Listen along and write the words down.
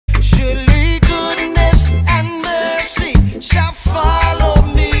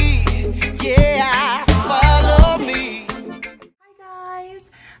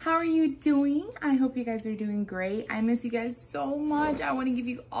hope you guys are doing great. I miss you guys so much. I want to give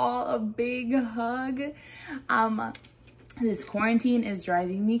you all a big hug. This quarantine is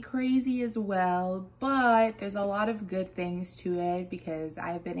driving me crazy as well, but there's a lot of good things to it because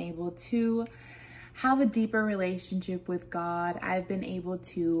I've been able to have a deeper relationship with God. I've been able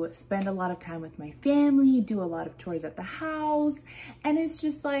to spend a lot of time with my family, do a lot of chores at the house, and it's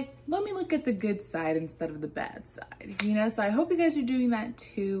just like, let me look at the good side instead of the bad side, you know? So I hope you guys are doing that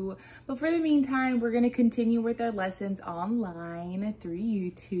too. But for the meantime, we're going to continue with our lessons online through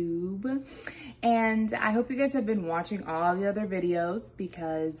YouTube. And I hope you guys have been watching all the other videos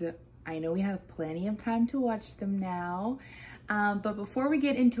because I know we have plenty of time to watch them now. But before we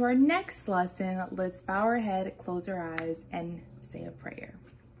get into our next lesson, let's bow our head, close our eyes, and say a prayer.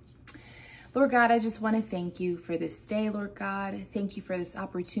 Lord God, I just want to thank you for this day, Lord God. Thank you for this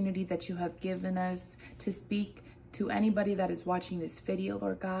opportunity that you have given us to speak to anybody that is watching this video,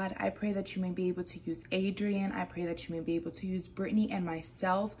 Lord God. I pray that you may be able to use Adrian. I pray that you may be able to use Brittany and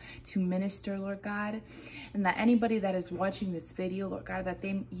myself to minister, Lord God. And that anybody that is watching this video, Lord God, that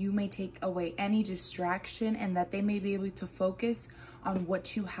you may take away any distraction and that they may be able to focus on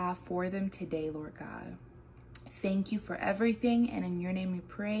what you have for them today, Lord God. Thank you for everything. And in your name we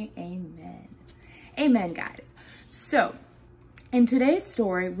pray, amen. Amen, guys. So, in today's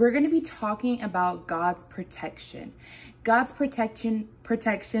story, we're going to be talking about God's protection. God's protection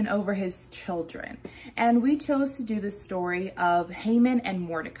over his children. And we chose to do the story of Haman and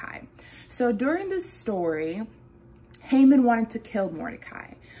Mordecai. So during this story, Haman wanted to kill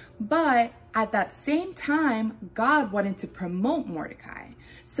Mordecai. But at that same time, God wanted to promote Mordecai.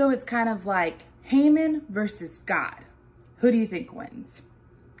 So it's kind of like Haman versus God. Who do you think wins?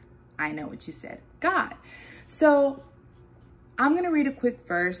 I know what you said. God. So I'm going to read a quick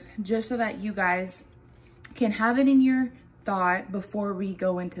verse just so that you guys can have it in your thought before we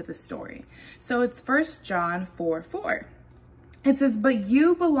go into the story. So it's 1 John 4:4. It says, "But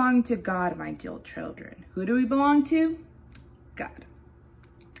you belong to God, my dear children." Who do we belong to? God.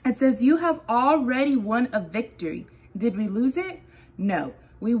 It says, "You have already won a victory." Did we lose it? No,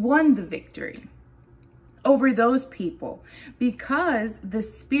 we won the victory over those people because the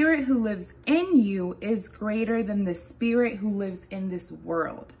spirit who lives in you is greater than the spirit who lives in this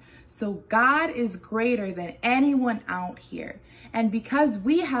world. So God is greater than anyone out here. And because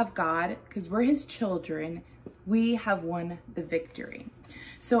we have God, because we're his children, we have won the victory.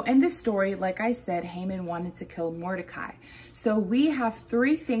 So in this story, like I said, Haman wanted to kill Mordecai. So we have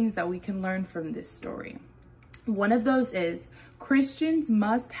three things that we can learn from this story. One of those is Christians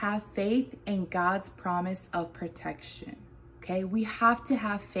must have faith in God's promise of protection. Okay, we have to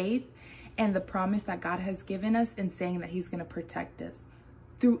have faith in the promise that God has given us in saying that he's going to protect us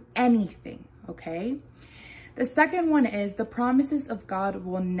through anything. Okay, the second one is the promises of God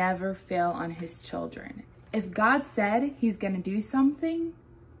will never fail on his children. If God said he's going to do something,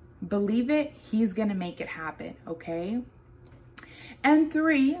 believe it, he's going to make it happen. Okay, and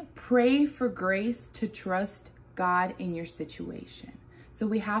three, pray for grace to trust God in your situation. So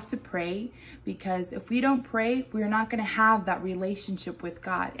we have to pray because if we don't pray, we're not going to have that relationship with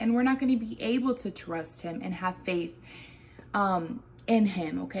God and we're not going to be able to trust him and have faith in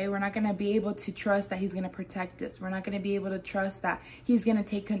him. Okay, we're not going to be able to trust that he's going to protect us. We're not going to be able to trust that he's going to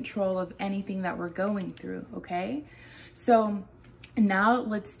take control of anything that we're going through. Okay, so now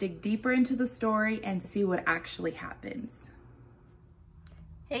let's dig deeper into the story and see what actually happens.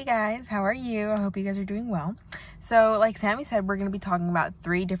 Hey guys, how are you? I hope you guys are doing well. So like Sammy said, we're going to be talking about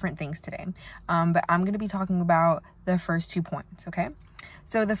three different things today. But I'm going to be talking about the first 2 points, okay?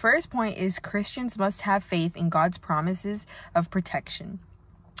 So the first point is Christians must have faith in God's promises of protection.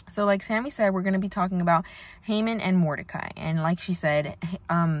 So like Sammy said, we're going to be talking about Haman and Mordecai. And like she said,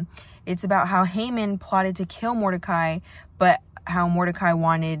 it's about how Haman plotted to kill Mordecai, but how Mordecai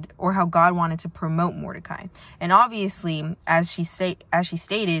wanted, or how God wanted to promote Mordecai. And obviously, as she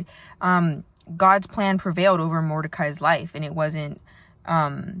stated, God's plan prevailed over Mordecai's life, and it wasn't,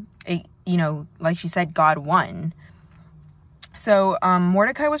 like she said, God won. So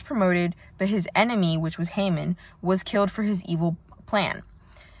Mordecai was promoted, but his enemy, which was Haman, was killed for his evil plan.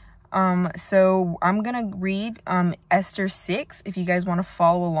 So I'm gonna read Esther 6. If you guys want to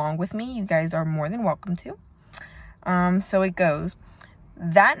follow along with me, you guys are more than welcome to. So it goes.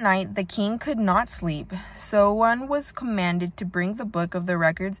 That night the king could not sleep, so one was commanded to bring the book of the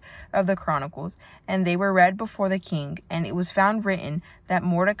records of the Chronicles, and they were read before the king, and it was found written that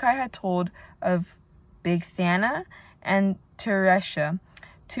Mordecai had told of Bigthana and Teresha,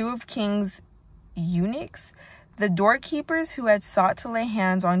 two of king's eunuchs, the doorkeepers who had sought to lay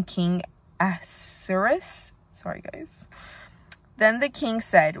hands on King Ahasuerus. Sorry, guys. Then the king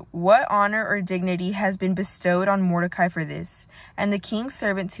said, "What honor or dignity has been bestowed on Mordecai for this?" And the king's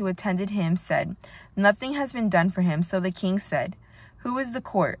servants who attended him said, "Nothing has been done for him." So the king said, "Who is the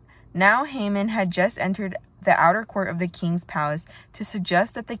court?" Now Haman had just entered the outer court of the king's palace to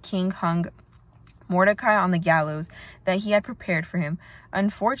suggest that the king hung Mordecai on the gallows that he had prepared for him.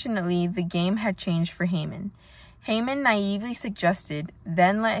 Unfortunately, the game had changed for Haman. Haman naively suggested,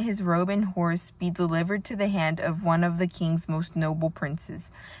 "Then let his robe and horse be delivered to the hand of one of the king's most noble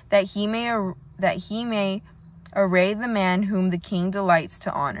princes, that he may array the man whom the king delights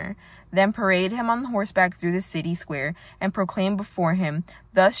to honor. Then parade him on horseback through the city square, and proclaim before him,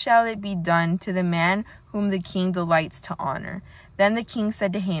 'Thus shall it be done to the man whom the king delights to honor.'" Then the king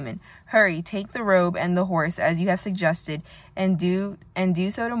said to Haman, "Hurry, take the robe and the horse as you have suggested, and do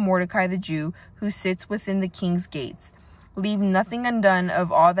so to Mordecai the Jew, who sits within the king's gates. Leave nothing undone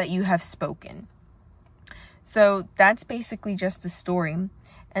of all that you have spoken." So that's basically just the story,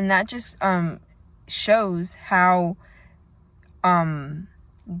 and that just shows how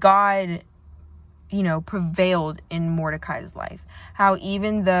God, prevailed in Mordecai's life. How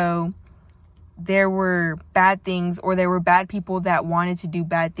even though there were bad things, or there were bad people that wanted to do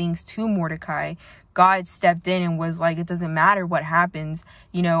bad things to Mordecai, God stepped in and was like, "It doesn't matter what happens.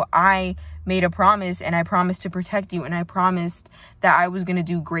 I made a promise, and I promised to protect you, and I promised that I was going to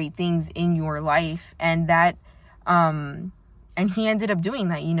do great things in your life." And that, and he ended up doing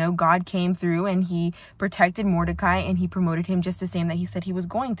that. God came through and he protected Mordecai, and he promoted him just the same that he said he was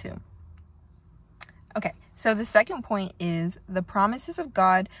going to. Okay, so the second point is the promises of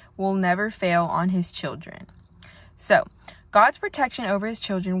God will never fail on his children. So God's protection over his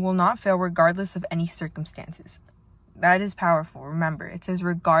children will not fail regardless of any circumstances. That is powerful. Remember, it says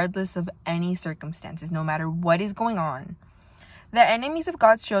regardless of any circumstances, no matter what is going on. The enemies of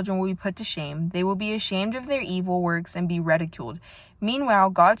God's children will be put to shame. They will be ashamed of their evil works and be ridiculed.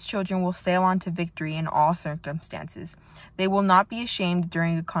 Meanwhile, God's children will sail on to victory in all circumstances. They will not be ashamed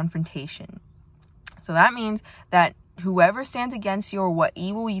during a confrontation. So that means that whoever stands against you, or what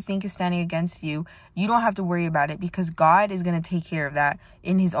evil you think is standing against you, you don't have to worry about it, because God is going to take care of that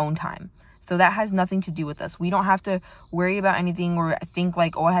in his own time. So that has nothing to do with us. We don't have to worry about anything or think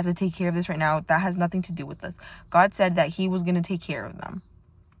like, "Oh, I have to take care of this right now." That has nothing to do with us. God said that he was going to take care of them.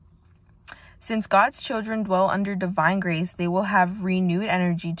 Since God's children dwell under divine grace, they will have renewed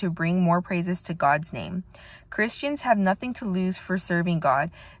energy to bring more praises to God's name. Christians have nothing to lose for serving God.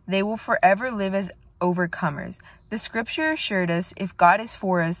 They will forever live as overcomers. The scripture assured us, if God is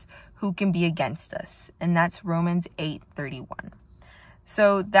for us, who can be against us? And that's Romans 8:31.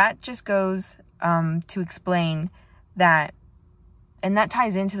 So that just goes to explain that, and that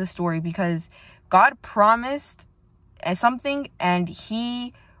ties into the story, because God promised something and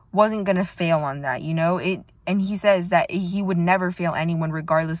he wasn't going to fail on that, and he says that he would never fail anyone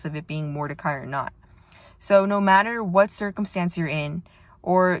regardless of it being Mordecai or not. So no matter what circumstance you're in,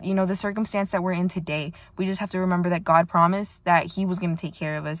 or, the circumstance that we're in today, we just have to remember that God promised that he was going to take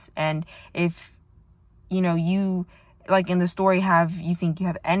care of us. And if, you, like in the story, you think you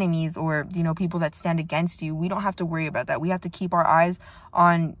have enemies, or, people that stand against you, we don't have to worry about that. We have to keep our eyes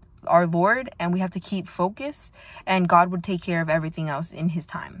on our Lord, and we have to keep focus, and God would take care of everything else in his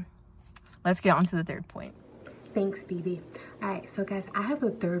time. Let's get on to the third point. Thanks, BB. All right, so guys, I have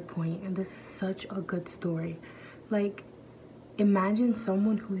a third point, and this is such a good story. Like, imagine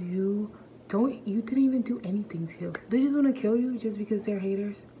someone who you didn't even do anything to. They just want to kill you just because they're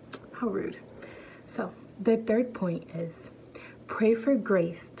haters. How rude. So the third point is pray for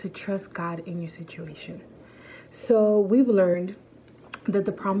grace to trust God in your situation. So we've learned that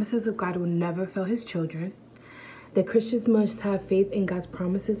the promises of God will never fail his children, that Christians must have faith in God's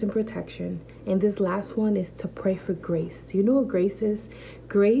promises and protection. And this last one is to pray for grace. Do you know what grace is?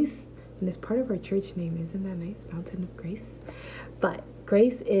 Grace, and it's part of our church name. Isn't that nice? Mountain of Grace. But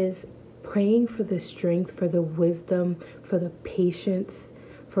grace is praying for the strength, for the wisdom, for the patience,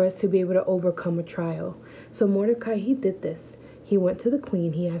 for us to be able to overcome a trial. So Mordecai, he did this. He went to the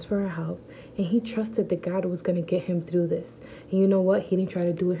queen, he asked for her help, and he trusted that God was going to get him through this. And you know what? He didn't try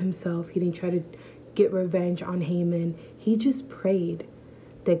to do it himself. He didn't try to get revenge on Haman. He just prayed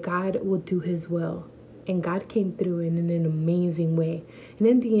that God would do his will. And God came through in an amazing way. And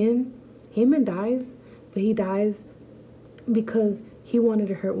in the end, Haman dies, but he dies because he wanted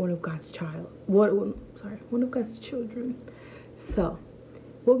to hurt one of God's one of God's children. So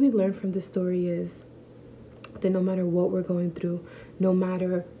what we learn from this story is that no matter what we're going through, no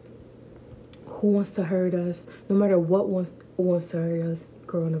matter who wants to hurt us, no matter what wants to hurt us,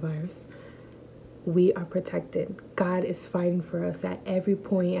 coronavirus, we are protected. God is fighting for us at every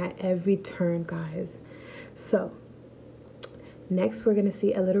point, at every turn, guys. So Next, we're gonna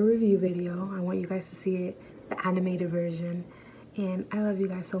see a little review video. I want you guys to see it, the animated version. And I love you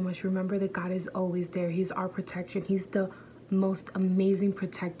guys so much. Remember that God is always there. He's our protection. He's the most amazing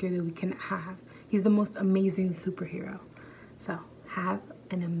protector that we can have. He's the most amazing superhero. So have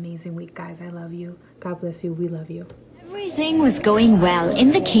an amazing week, guys. I love you. God bless you. We love you. Everything was going well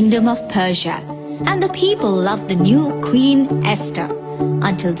in the kingdom of Persia, and the people loved the new Queen Esther,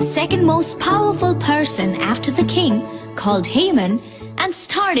 until the second most powerful person after the king called Haman and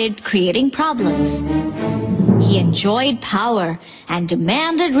started creating problems. He enjoyed power and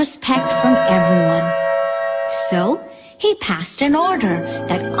demanded respect from everyone. So he passed an order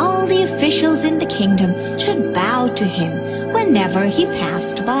that all the officials in the kingdom should bow to him whenever he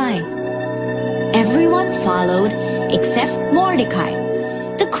passed by. Everyone followed except Mordecai,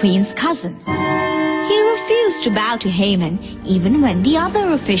 the queen's cousin. He refused to bow to Haman even when the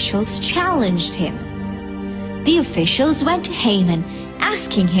other officials challenged him. The officials went to Haman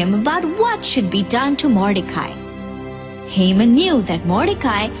asking him about what should be done to Mordecai. Haman knew that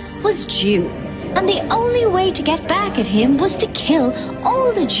Mordecai was Jew, and the only way to get back at him was to kill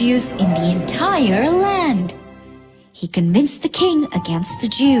all the Jews in the entire land. He convinced the king against the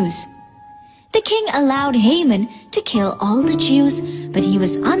Jews. The king allowed Haman to kill all the Jews, but he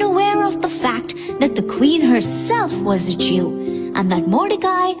was unaware of the fact that the queen herself was a Jew, and that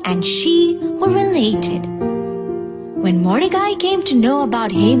Mordecai and she were related. When Mordecai came to know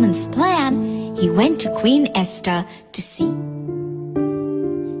about Haman's plan, he went to Queen Esther to see.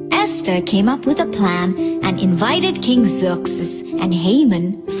 Esther came up with a plan and invited King Xerxes and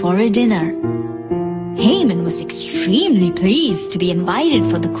Haman for a dinner. Haman was extremely pleased to be invited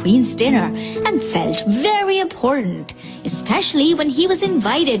for the queen's dinner and felt very important, especially when he was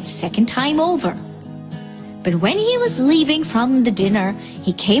invited second time over. But when he was leaving from the dinner,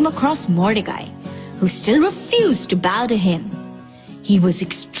 he came across Mordecai, who still refused to bow to him. He was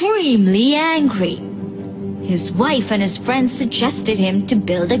extremely angry. His wife and his friends suggested him to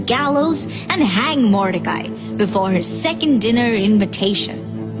build a gallows and hang Mordecai before his second dinner invitation.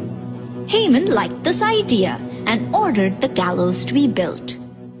 Haman liked this idea and ordered the gallows to be built.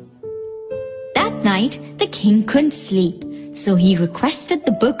 That night, the king couldn't sleep, so he requested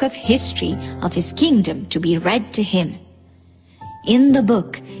the book of history of his kingdom to be read to him. In the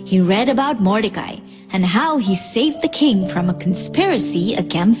book, he read about Mordecai and how he saved the king from a conspiracy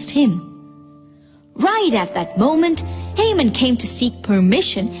against him. Right at that moment, Haman came to seek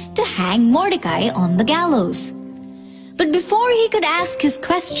permission to hang Mordecai on the gallows. But before he could ask his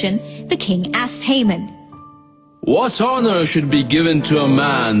question, the king asked Haman, "What honor should be given to a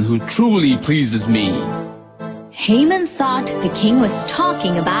man who truly pleases me?" Haman thought the king was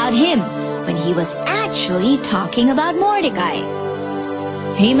talking about him when he was actually talking about Mordecai.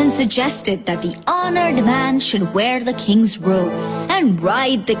 Haman suggested that the honored man should wear the king's robe and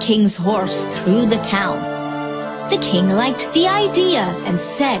ride the king's horse through the town. The king liked the idea and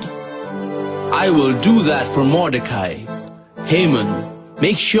said, "I will do that for Mordecai. Haman,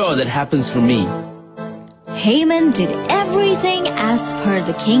 make sure that happens for me." Haman did everything as per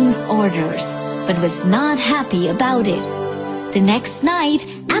the king's orders, but was not happy about it. The next night,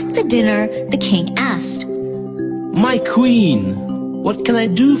 at the dinner, the king asked, "My queen, what can I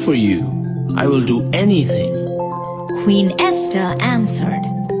do for you? I will do anything." Queen Esther answered,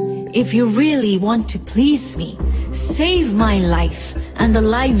 "If you really want to please me, save my life and the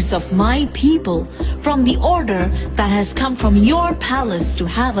lives of my people from the order that has come from your palace to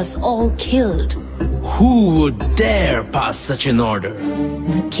have us all killed." Who would dare pass such an order?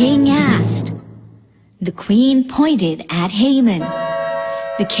 The king asked. The queen pointed at Haman.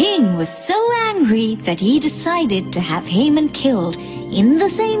 The king was so angry that he decided to have Haman killed in the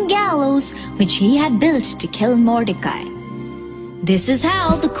same gallows which he had built to kill Mordecai. This is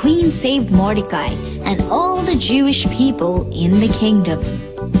how the queen saved Mordecai and all the Jewish people in the kingdom.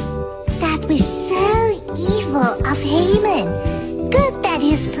 That was so evil of Haman. Good that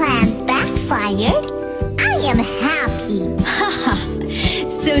his plan backfired. I am happy. Haha.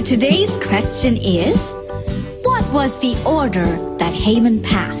 So today's question is, what was the order that Haman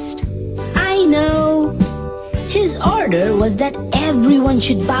passed? I know. His order was that everyone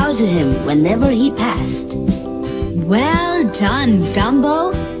should bow to him whenever he passed. Well done,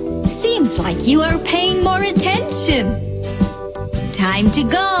 Gumbo. Seems like you are paying more attention. Time to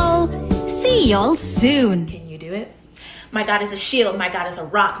go. See y'all soon. Can you do it? My God is a shield. My God is a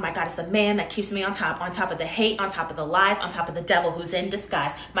rock. My God is the man that keeps me on top of the hate, on top of the lies, on top of the devil who's in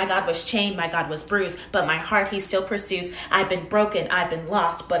disguise. My God was chained. My God was bruised, but my heart he still pursues. I've been broken. I've been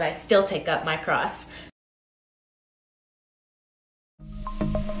lost, but I still take up my cross.